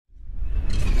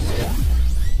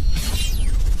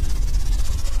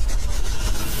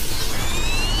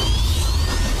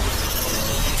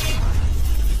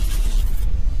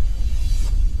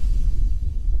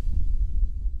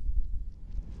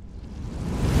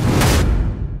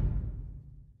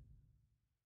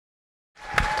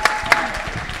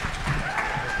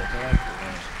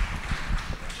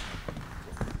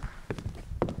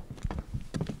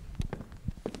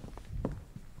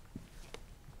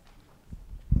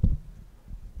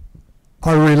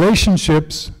Are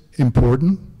relationships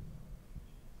important?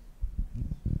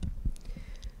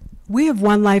 We have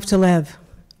one life to live,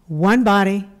 one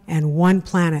body, and one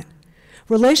planet.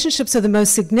 Relationships are the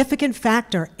most significant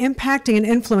factor impacting and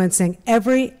influencing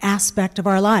every aspect of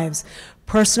our lives,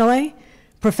 personally,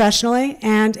 professionally,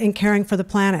 and in caring for the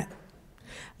planet.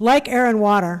 Like air and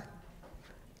water,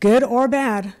 good or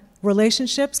bad,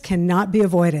 relationships cannot be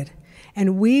avoided,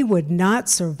 and we would not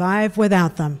survive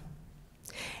without them.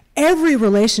 Every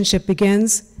relationship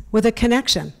begins with a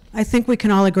connection. I think we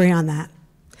can all agree on that.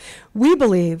 We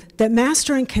believe that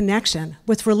mastering connection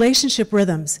with relationship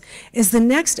rhythms is the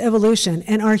next evolution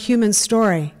in our human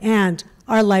story and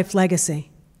our life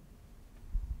legacy.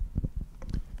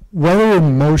 Whether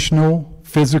emotional,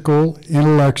 physical,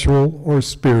 intellectual, or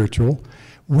spiritual,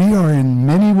 we are in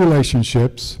many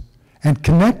relationships and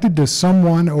connected to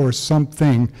someone or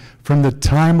something from the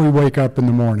time we wake up in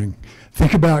the morning.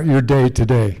 Think about your day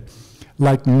today.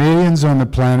 Like millions on the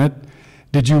planet,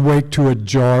 did you wake to a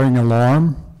jarring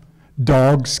alarm?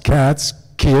 Dogs, cats,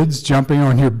 kids jumping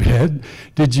on your bed?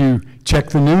 Did you check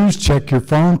the news, check your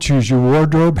phone, choose your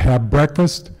wardrobe, have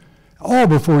breakfast? All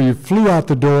before you flew out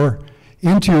the door,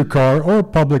 into your car or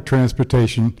public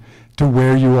transportation to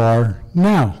where you are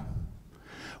now.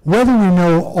 Whether we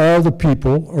know all the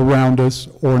people around us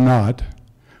or not,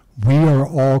 we are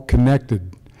all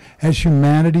connected as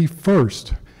humanity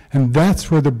first. And that's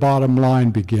where the bottom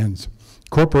line begins.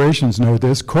 Corporations know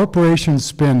this. Corporations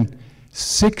spend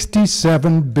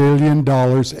 $67 billion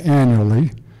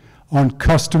annually on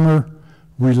customer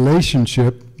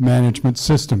relationship management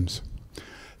systems.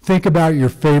 Think about your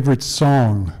favorite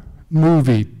song,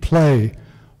 movie, play,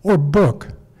 or book,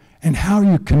 and how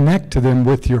you connect to them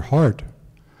with your heart.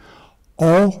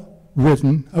 All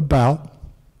written about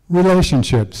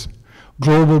relationships,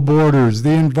 global borders,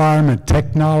 the environment,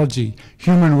 technology,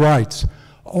 human rights,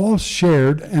 all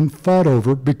shared and fought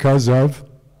over because of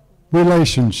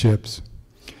relationships.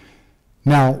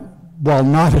 Now, while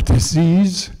not a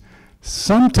disease,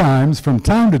 sometimes, from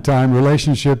time to time,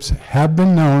 relationships have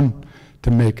been known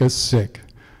to make us sick,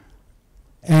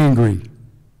 angry,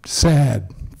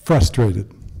 sad,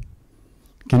 frustrated.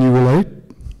 Can you relate?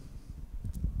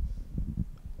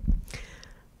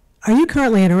 Are you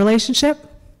currently in a relationship?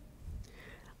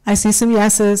 I see some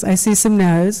yeses, I see some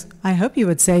nos. I hope you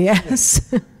would say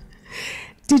yes.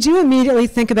 Did you immediately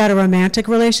think about a romantic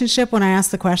relationship when I asked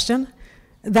the question?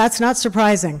 That's not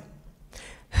surprising.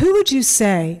 Who would you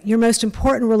say your most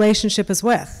important relationship is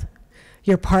with?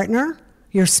 Your partner,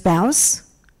 your spouse,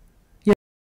 your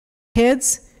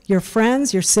kids, your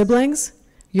friends, your siblings,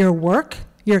 your work,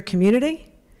 your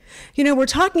community? You know, we're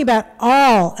talking about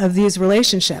all of these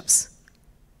relationships.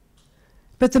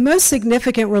 But the most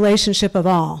significant relationship of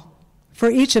all, for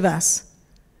each of us,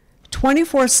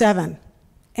 24/7,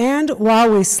 and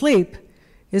while we sleep,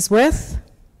 is with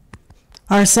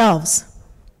ourselves.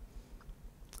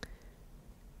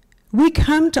 We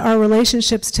come to our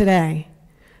relationships today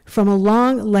from a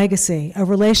long legacy of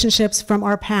relationships from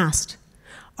our past,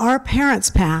 our parents'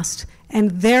 past,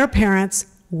 and their parents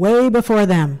way before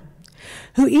them,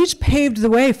 who each paved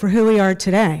the way for who we are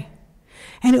today,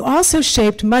 and who also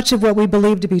shaped much of what we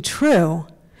believe to be true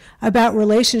about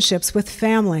relationships with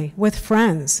family, with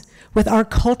friends, with our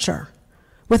culture,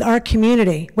 with our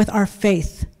community, with our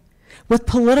faith, with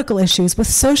political issues, with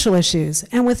social issues,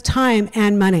 and with time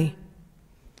and money.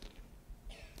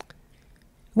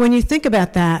 When you think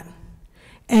about that,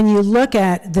 and you look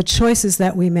at the choices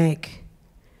that we make,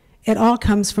 it all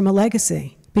comes from a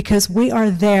legacy, because we are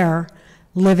their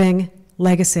living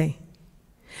legacy.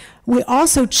 We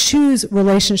also choose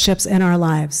relationships in our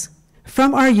lives,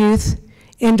 from our youth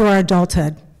into our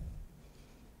adulthood.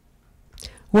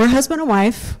 We're husband and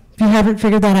wife, if you haven't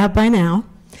figured that out by now,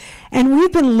 and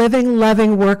we've been living,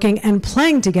 loving, working, and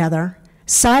playing together,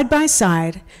 side by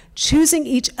side, choosing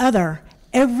each other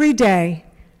every day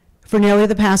for nearly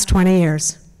the past 20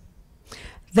 years.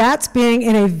 That's being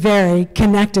in a very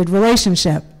connected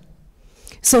relationship.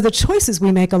 So the choices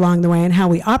we make along the way and how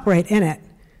we operate in it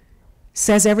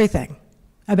says everything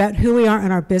about who we are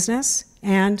in our business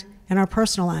and in our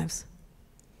personal lives.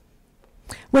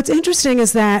 What's interesting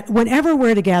is that whenever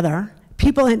we're together,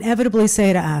 people inevitably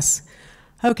say to us,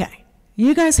 okay,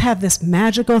 you guys have this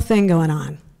magical thing going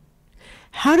on.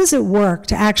 How does it work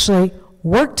to actually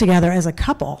work together as a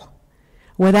couple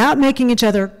without making each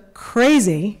other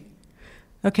crazy?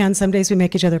 Okay, on some days we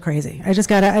make each other crazy. I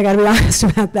gotta be honest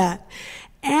about that.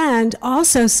 And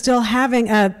also still having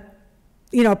a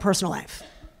personal life.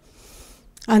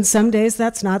 On some days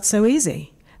that's not so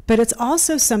easy, but it's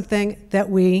also something that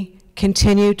we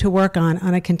continue to work on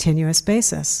a continuous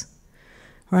basis,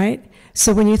 right?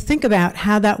 So when you think about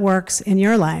how that works in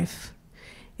your life,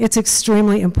 it's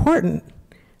extremely important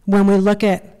when we look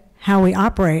at how we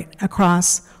operate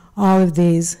across all of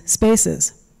these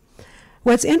spaces.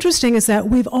 What's interesting is that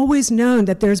we've always known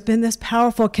that there's been this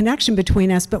powerful connection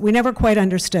between us, but we never quite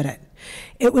understood it.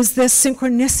 It was this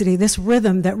synchronicity, this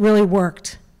rhythm that really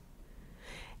worked.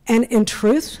 And in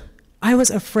truth, I was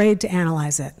afraid to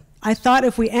analyze it. I thought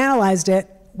if we analyzed it,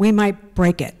 we might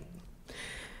break it.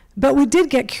 But we did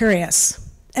get curious,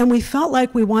 and we felt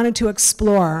like we wanted to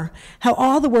explore how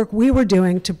all the work we were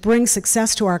doing to bring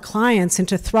success to our clients and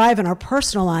to thrive in our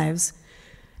personal lives,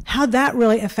 how that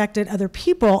really affected other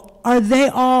people. Are they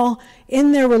all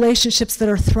in their relationships that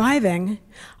are thriving,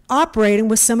 operating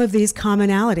with some of these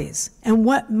commonalities? And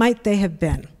what might they have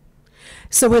been?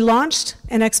 So we launched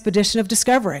an expedition of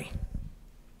discovery.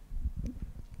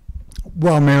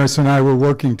 While Maris and I were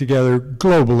working together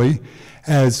globally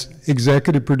as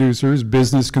executive producers,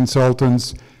 business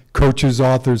consultants, coaches,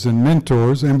 authors, and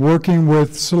mentors, and working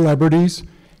with celebrities,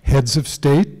 heads of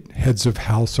state, heads of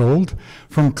household,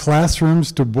 from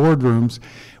classrooms to boardrooms,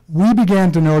 we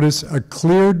began to notice a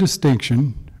clear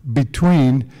distinction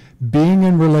between being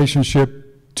in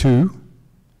relationship to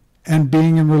and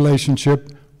being in relationship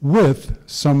with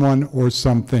someone or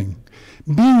something.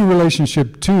 Being in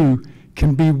relationship to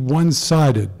can be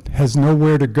one-sided, has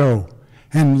nowhere to go,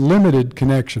 and limited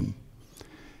connection.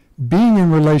 Being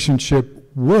in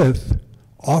relationship with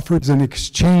offers an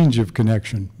exchange of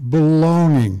connection,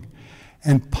 belonging,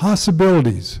 and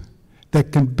possibilities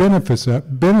that can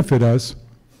benefit us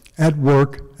at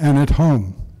work and at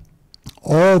home.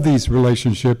 All these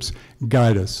relationships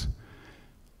guide us.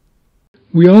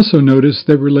 We also notice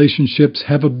that relationships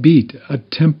have a beat, a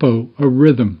tempo, a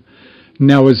rhythm.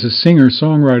 Now, as a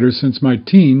singer-songwriter since my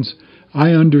teens,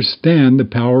 I understand the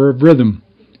power of rhythm.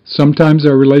 Sometimes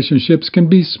our relationships can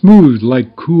be smooth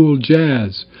like cool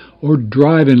jazz, or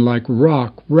driving like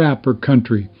rock, rap, or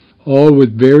country, all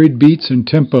with varied beats and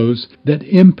tempos that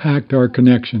impact our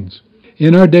connections.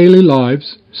 In our daily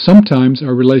lives, sometimes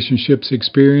our relationships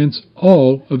experience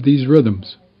all of these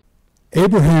rhythms.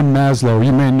 Abraham Maslow,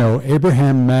 you may know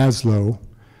Abraham Maslow,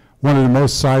 one of the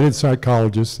most cited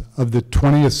psychologists of the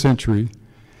 20th century,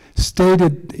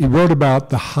 he wrote about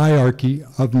the hierarchy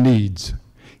of needs.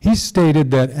 He stated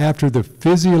that after the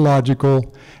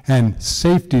physiological and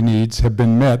safety needs have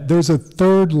been met, there's a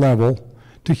third level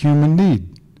to human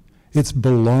need. It's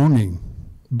belongingness.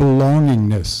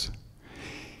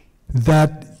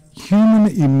 That human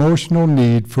emotional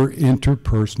need for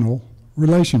interpersonal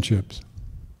relationships.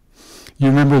 You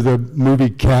remember the movie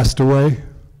Castaway?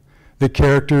 The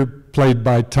character played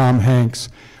by Tom Hanks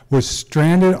was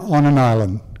stranded on an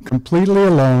island, completely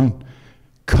alone,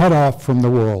 cut off from the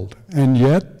world. And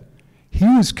yet, he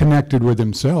was connected with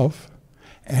himself,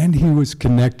 and he was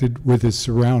connected with his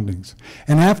surroundings.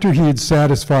 And after he had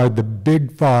satisfied the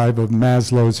big five of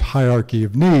Maslow's hierarchy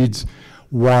of needs,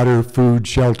 water, food,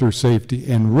 shelter,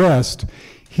 safety, and rest,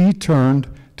 he turned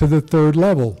to the third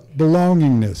level,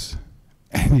 belongingness.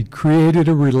 And he created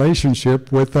a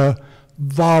relationship with a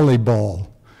volleyball.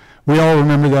 We all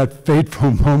remember that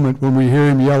fateful moment when we hear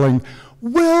him yelling,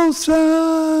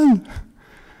 "Wilson!"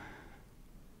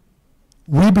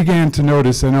 We began to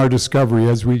notice in our discovery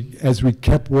as we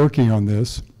kept working on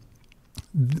this,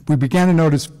 we began to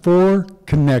notice 4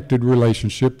 connected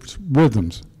relationships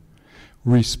rhythms: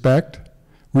 respect,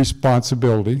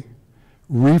 responsibility,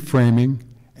 reframing,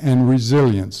 and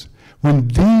resilience. When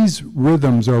these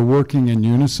rhythms are working in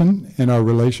unison in our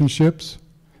relationships,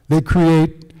 they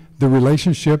create the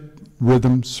relationship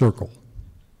rhythm circle.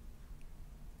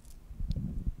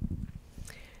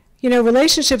 You know,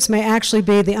 relationships may actually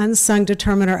be the unsung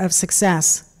determiner of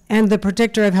success and the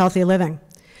predictor of healthy living.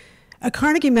 A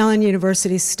Carnegie Mellon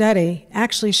University study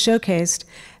actually showcased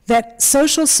that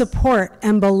social support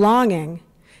and belonging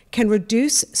can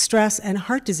reduce stress and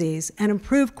heart disease and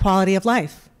improve quality of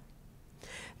life.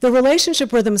 The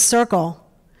relationship rhythm circle,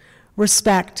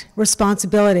 respect,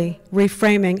 responsibility,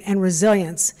 reframing, and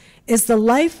resilience, is the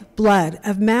lifeblood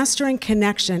of mastering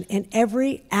connection in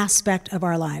every aspect of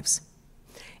our lives.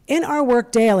 In our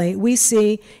work daily, we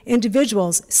see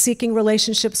individuals seeking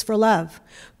relationships for love,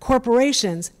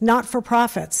 corporations,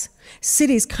 not-for-profits,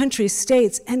 cities, countries,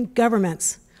 states, and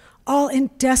governments, all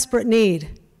in desperate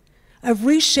need of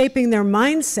reshaping their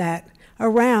mindset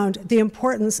around the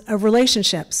importance of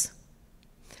relationships.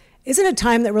 Isn't it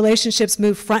time that relationships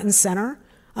move front and center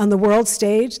on the world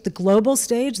stage, the global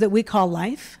stage that we call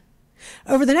life?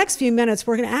 Over the next few minutes,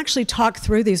 we're going to actually talk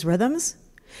through these rhythms,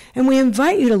 and we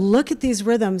invite you to look at these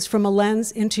rhythms from a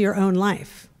lens into your own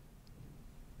life.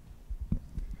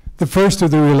 The first of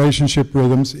the relationship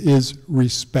rhythms is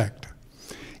respect.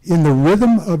 In the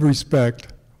rhythm of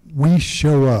respect, we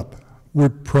show up, we're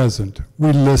present,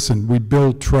 we listen, we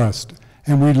build trust,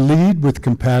 and we lead with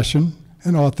compassion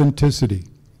and authenticity.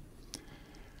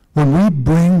 When we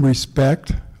bring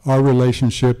respect, our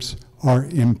relationships are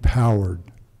empowered.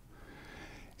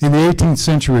 In the 18th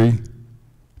century,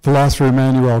 philosopher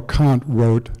Immanuel Kant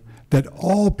wrote that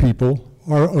all people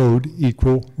are owed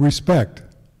equal respect,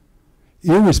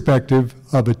 irrespective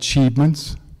of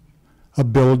achievements,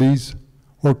 abilities,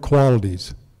 or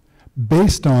qualities,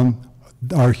 based on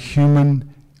our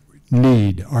human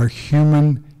need, our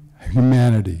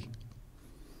humanity.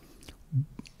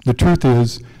 The truth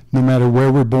is, no matter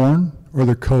where we're born or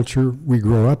the culture we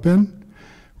grow up in,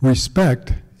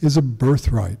 respect is a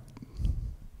birthright.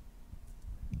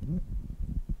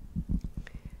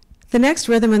 The next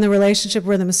rhythm in the relationship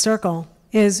rhythm circle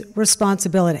is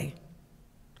responsibility.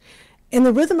 In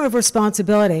the rhythm of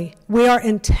responsibility, we are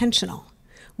intentional,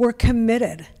 we're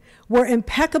committed, we're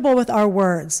impeccable with our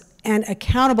words, and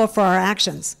accountable for our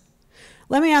actions.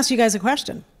 Let me ask you guys a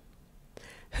question.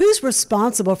 Who's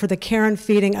responsible for the care and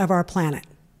feeding of our planet?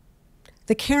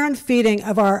 The care and feeding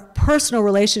of our personal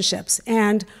relationships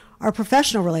and our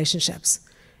professional relationships?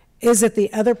 Is it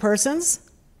the other person's,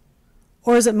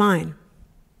 or is it mine?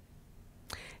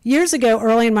 Years ago,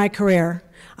 early in my career,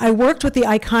 I worked with the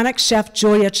iconic chef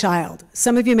Julia Child.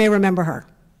 Some of you may remember her.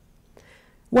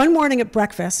 One morning at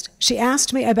breakfast, she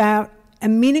asked me about a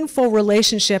meaningful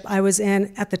relationship I was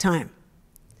in at the time.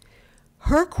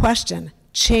 Her question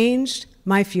changed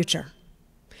my future.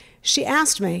 She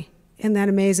asked me, in that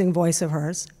amazing voice of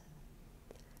hers,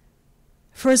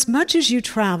 for as much as you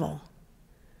travel,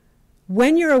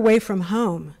 when you're away from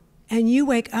home and you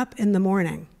wake up in the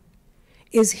morning,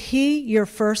 is he your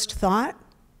first thought?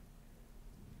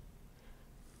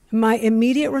 My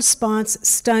immediate response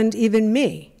stunned even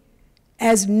me,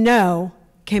 as no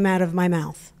came out of my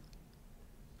mouth.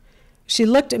 She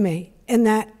looked at me in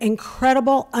that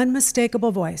incredible,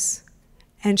 unmistakable voice,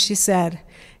 and she said,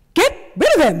 "Get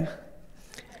rid of him."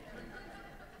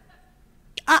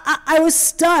 I was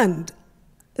stunned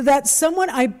that someone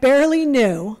I barely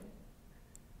knew,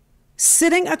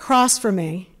 sitting across from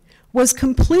me, was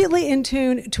completely in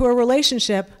tune to a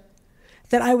relationship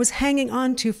that I was hanging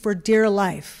on to for dear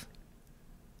life.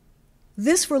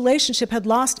 This relationship had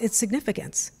lost its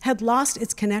significance, had lost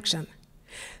its connection.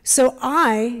 So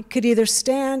I could either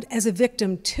stand as a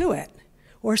victim to it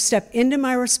or step into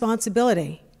my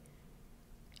responsibility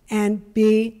and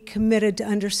be committed to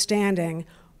understanding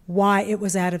why it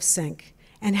was out of sync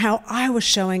and how I was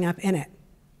showing up in it.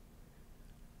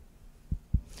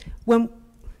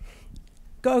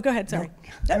 Go ahead, sorry.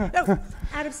 No,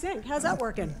 out of sync. How's that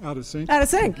working? Out of sync? Out of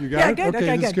sync. You got it? Good.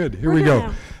 Okay, that's good. Here We're we here go.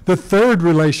 now. The third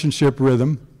relationship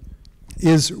rhythm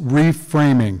is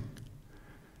reframing.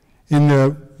 In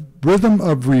the rhythm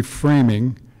of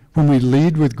reframing, when we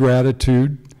lead with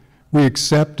gratitude, we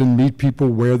accept and meet people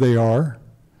where they are,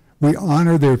 we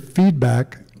honor their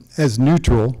feedback as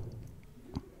neutral,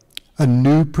 a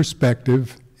new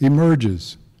perspective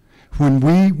emerges. When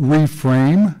we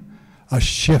reframe, a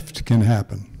shift can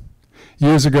happen.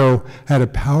 Years ago, I had a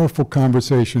powerful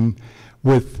conversation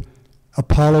with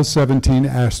Apollo 17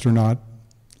 astronaut,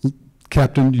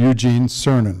 Captain Eugene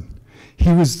Cernan.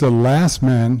 He was the last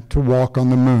man to walk on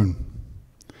the moon.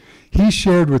 He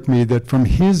shared with me that from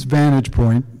his vantage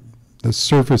point, the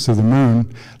surface of the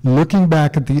moon, looking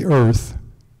back at the Earth,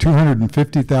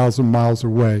 250,000 miles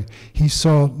away, he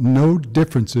saw no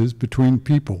differences between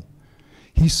people.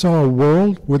 He saw a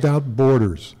world without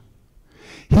borders.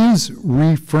 His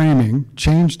reframing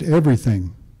changed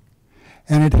everything,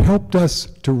 and it helped us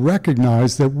to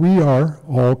recognize that we are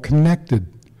all connected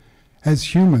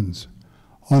as humans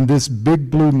on this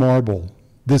big blue marble,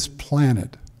 this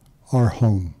planet, our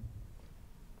home.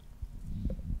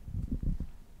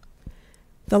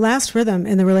 The last rhythm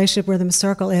in the relationship rhythm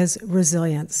circle is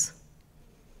resilience.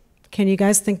 Can you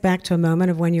guys think back to a moment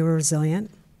of when you were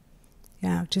resilient?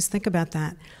 Yeah, just think about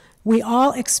that. We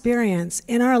all experience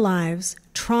in our lives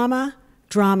trauma,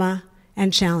 drama,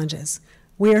 and challenges.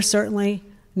 We are certainly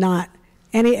not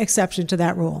any exception to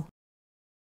that rule.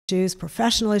 Issues,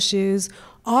 professional issues,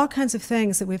 all kinds of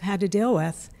things that we've had to deal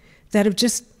with that have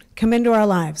just come into our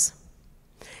lives.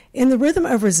 In the rhythm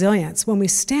of resilience, when we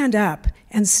stand up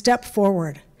and step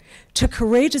forward to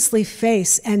courageously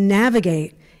face and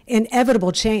navigate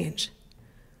inevitable change,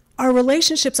 our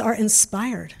relationships are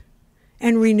inspired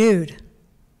and renewed.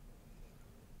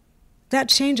 That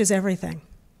changes everything.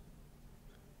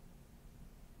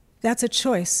 That's a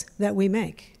choice that we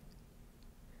make.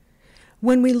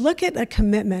 When we look at a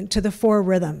commitment to the four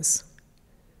rhythms,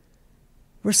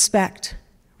 respect,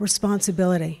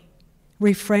 responsibility,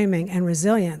 reframing, and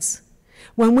resilience.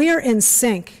 When we are in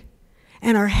sync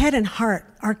and our head and heart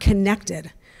are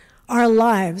connected, our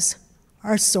lives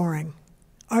are soaring.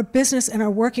 Our business and our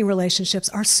working relationships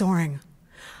are soaring.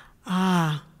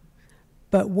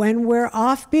 But when we're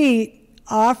off beat,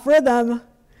 off rhythm,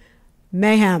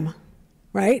 mayhem,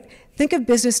 right? Think of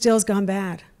business deals gone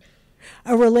bad,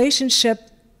 a relationship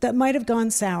that might have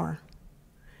gone sour,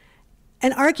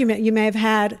 an argument you may have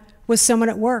had with someone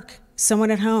at work,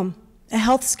 someone at home, a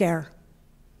health scare.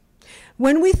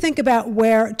 When we think about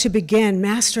where to begin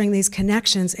mastering these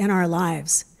connections in our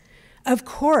lives, of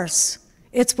course,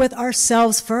 it's with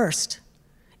ourselves first.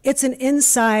 It's an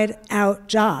inside-out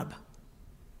job.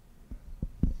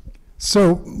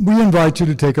 So we invite you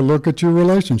to take a look at your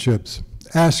relationships.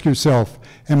 Ask yourself,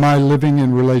 am I living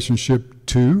in relationship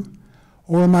to,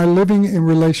 or am I living in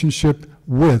relationship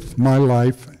with my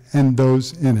life and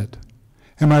those in it?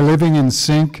 Am I living in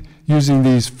sync using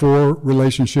these 4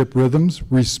 relationship rhythms: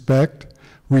 respect,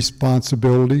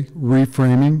 responsibility,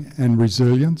 reframing, and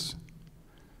resilience?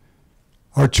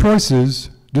 Our choices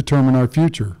determine our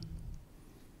future.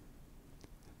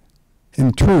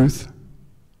 In truth,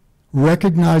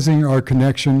 recognizing our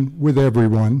connection with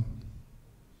everyone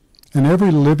and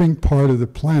every living part of the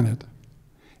planet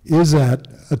is at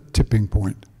a tipping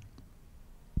point.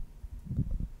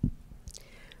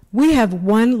 We have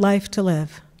one life to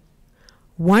live,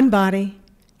 one body,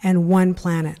 and one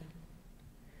planet.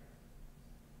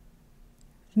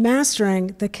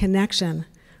 Mastering the connection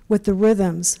with the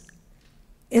rhythms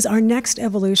is our next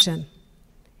evolution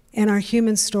in our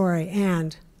human story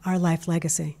and our life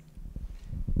legacy.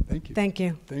 Thank you. Thank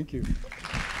you. Thank you.